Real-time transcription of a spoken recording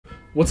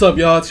What's up,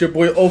 y'all? It's your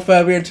boy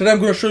oFAB here, and today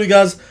I'm going to show you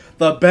guys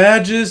the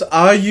badges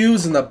I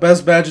use and the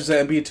best badges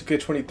at NBA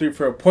 2K23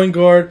 for a point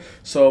guard.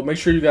 So make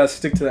sure you guys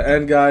stick to the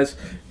end, guys.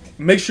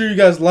 Make sure you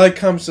guys like,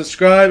 comment,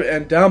 subscribe,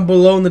 and down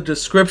below in the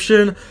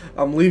description,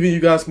 I'm leaving you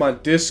guys my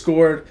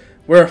Discord.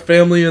 We're a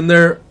family in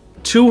there.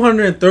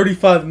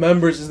 235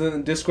 members is in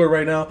the Discord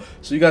right now,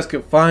 so you guys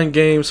can find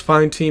games,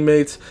 find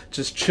teammates,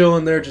 just chill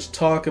in there, just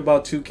talk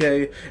about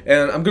 2K.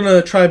 And I'm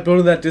gonna try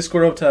building that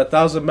Discord up to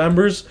 1,000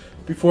 members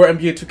before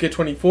NBA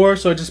 2K24,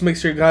 so it just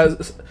makes you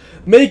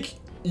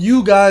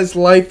guys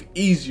life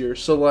easier.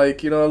 So,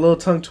 like, you know, a little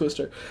tongue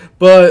twister.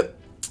 But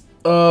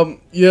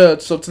yeah,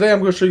 so today I'm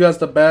gonna show you guys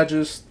the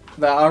badges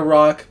that I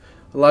rock.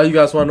 A lot of you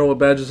guys want to know what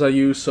badges I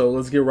use, so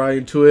let's get right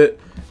into it.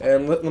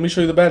 And let me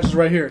show you the badges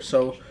right here.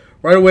 So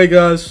right away,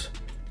 guys,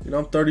 you know,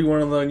 I'm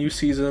 31 on the new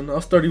season. I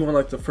was 31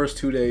 like the first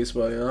 2 days,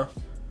 but you know,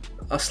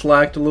 I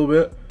slacked a little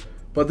bit.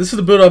 But this is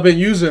the build I've been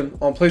using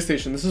on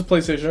PlayStation. This is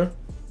PlayStation.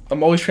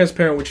 I'm always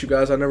transparent with you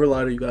guys. I never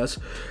lie to you guys.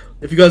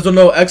 If you guys don't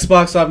know,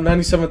 Xbox, I have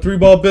 97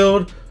 3-ball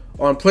build.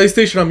 On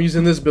PlayStation, I'm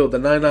using this build, the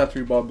 99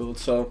 3-ball build.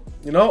 So,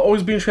 you know,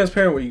 always being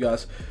transparent with you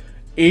guys.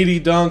 80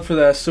 dunk for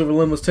that silver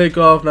limbless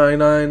takeoff,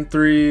 99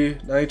 3,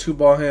 92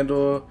 ball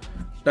handle,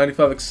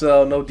 95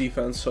 excel, no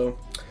defense. So,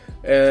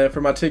 and for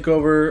my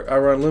takeover, I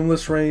run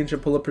limbless range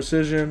and pull-up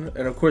precision,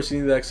 and of course you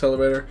need the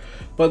accelerator.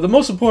 But the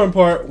most important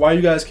part, why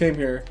you guys came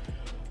here,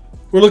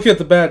 we're looking at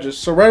the badges.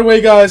 So right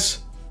away, guys,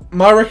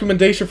 my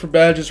recommendation for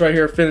badges right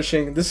here,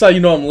 finishing. This is how you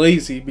know I'm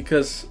lazy,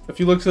 because if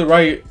you look to the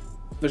right,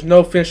 there's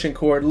no finishing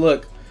cord.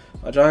 Look,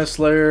 a Giant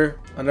Slayer.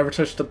 I never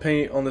touched the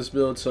paint on this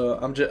build, so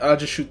I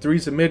just shoot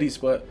threes and middies.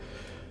 But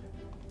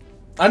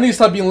I need to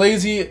stop being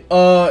lazy.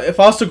 If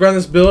I was to grind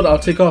this build, I'll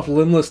take off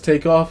limbless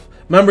takeoff.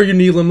 Remember, you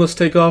need limbless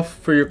takeoff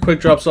for your quick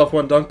drops off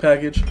one dunk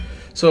package.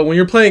 So when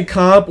you're playing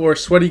comp or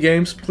sweaty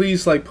games,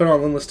 please like put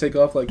on limbless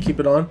takeoff, like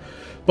keep it on.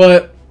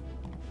 But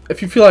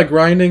if you feel like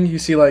grinding, you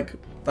see, like,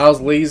 I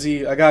was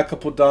lazy, I got a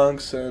couple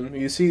dunks, and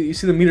you see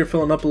the meter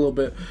filling up a little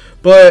bit.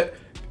 But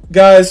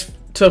guys,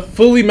 to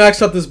fully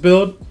max out this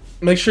build,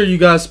 make sure you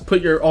guys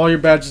put all your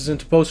badges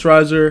into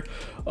posterizer,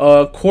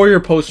 core your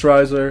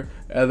posterizer,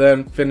 and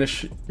then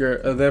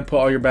then put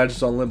all your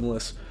badges on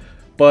limbless.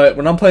 But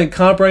when I'm playing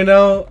comp right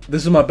now,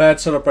 this is my badge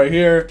setup right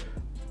here.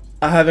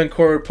 I haven't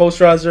core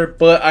posterizer,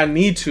 but I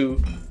need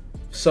to.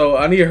 So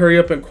I need to hurry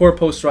up and core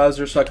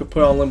posterizer so I can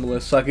put on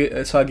limbless, so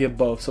I get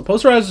both. So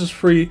posterizer is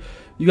free.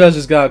 You guys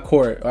just gotta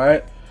core it,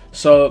 alright?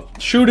 So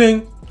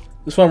shooting,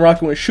 this one I'm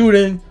rocking with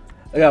shooting.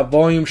 I got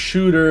volume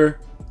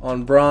shooter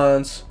on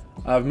bronze.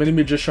 I have mini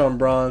magician on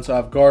bronze. I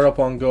have guard up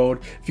on gold.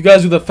 If you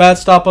guys do the fat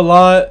stop a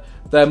lot,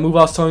 that move I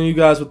was telling you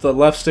guys with the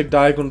left stick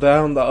diagonal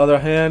down the other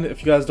hand,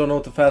 if you guys don't know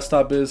what the fast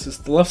stop is, it's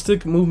the left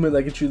stick movement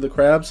that gets you the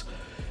crabs.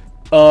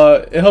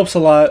 It helps a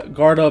lot.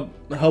 Guard up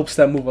helps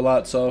that move a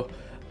lot. So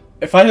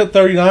if I hit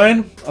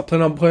 39, I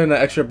plan on putting an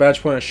extra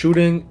badge point on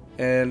shooting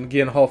and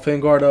getting Hall of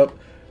Fame guard up.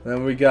 And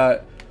then we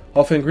got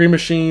Hall of Fame Green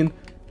Machine.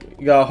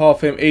 You got Hall of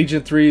Fame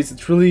Agent 3s.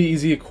 It's really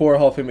easy to core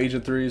Hall of Fame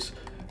Agent 3s.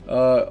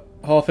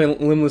 Hall of Fame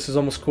Limbless is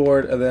almost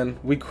cored, and then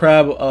we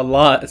crab a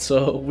lot,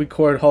 so we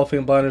cored Hall of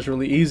Fame Blinders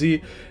really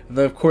easy. And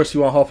then of course you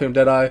want Hall of Fame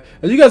Deadeye.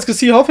 As you guys can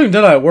see, Hall of Fame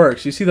Deadeye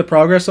works. You see the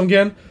progress I'm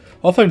getting?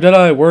 Hall of Fame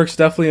Deadeye works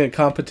definitely in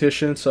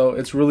competition, so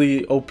it's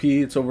really OP,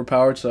 it's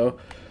overpowered. So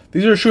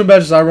these are the shooting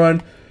badges I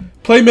run.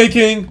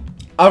 Playmaking,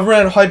 I've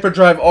ran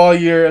hyperdrive all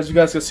year. As you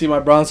guys can see, my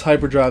bronze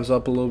hyperdrive's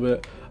up a little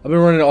bit. I've been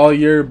running it all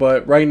year,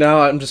 but right now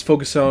I'm just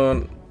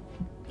focusing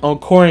on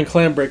coring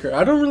Clan Breaker.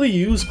 I don't really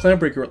use Clan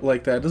Breaker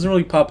like that. It doesn't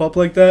really pop up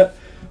like that,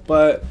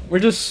 but we're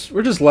just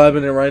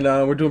labbing it right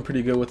now, and we're doing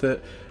pretty good with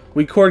it.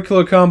 We cored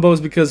killer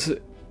combos because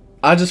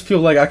I just feel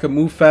like I can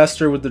move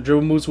faster with the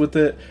dribble moves with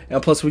it,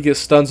 and plus we get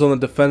stuns on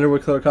the defender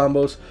with killer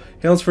combos.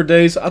 Handles for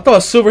days. I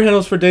thought silver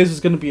handles for days was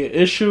going to be an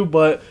issue,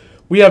 but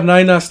we have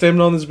 99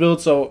 stamina on this build,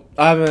 so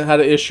I haven't had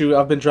an issue.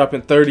 I've been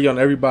dropping 30 on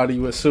everybody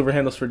with silver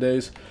handles for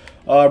days.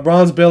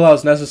 Bronze bailout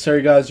is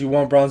necessary, guys. You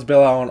want bronze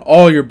bailout on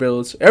all your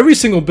builds. Every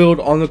single build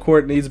on the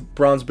court needs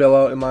bronze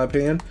bailout, in my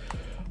opinion.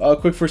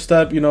 Quick first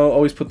step, you know,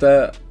 always put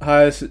that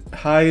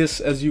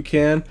highest as you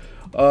can.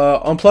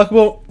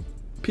 Unpluckable,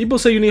 people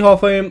say you need Hall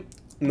of Fame.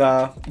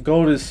 Nah,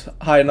 gold is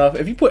high enough.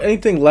 If you put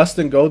anything less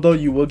than gold, though,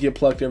 you will get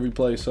plucked every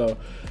play. So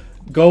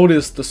gold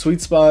is the sweet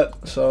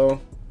spot.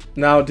 So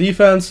now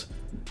defense,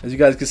 as you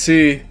guys can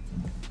see,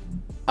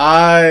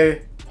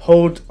 I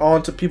hold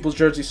on to people's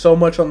jerseys so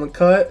much on the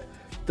cut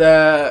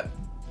that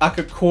I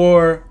could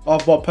core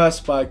off-ball pass,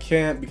 but I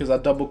can't because I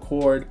double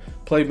cored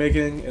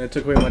playmaking and it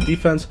took away my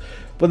defense.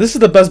 But this is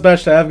the best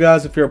badge to have,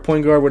 guys, if you're a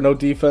point guard with no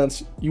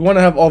defense. You want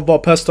to have off-ball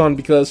pest on,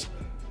 because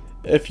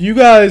if you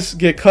guys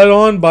get cut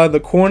on by the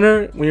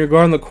corner, when you're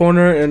guarding the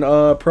corner in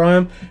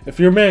prime, if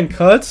your man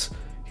cuts,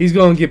 he's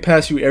going to get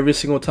past you every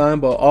single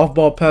time. But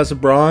off-ball pass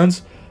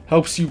bronze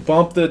helps you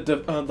bump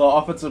the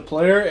offensive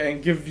player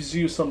and gives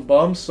you some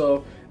bumps,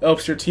 so it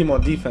helps your team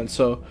on defense.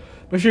 So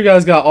make sure you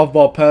guys got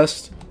off-ball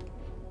pest.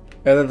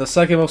 And then the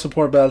second most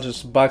important badge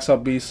is box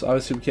out beast.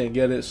 Obviously we can't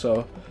get it,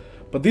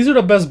 but these are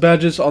the best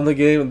badges on the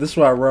game, and this is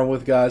what I run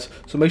with, guys.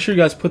 So make sure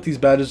you guys put these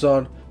badges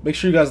on. Make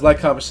sure you guys like,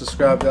 comment,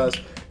 subscribe, guys.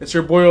 It's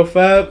your boy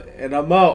oFAB, and I'm out.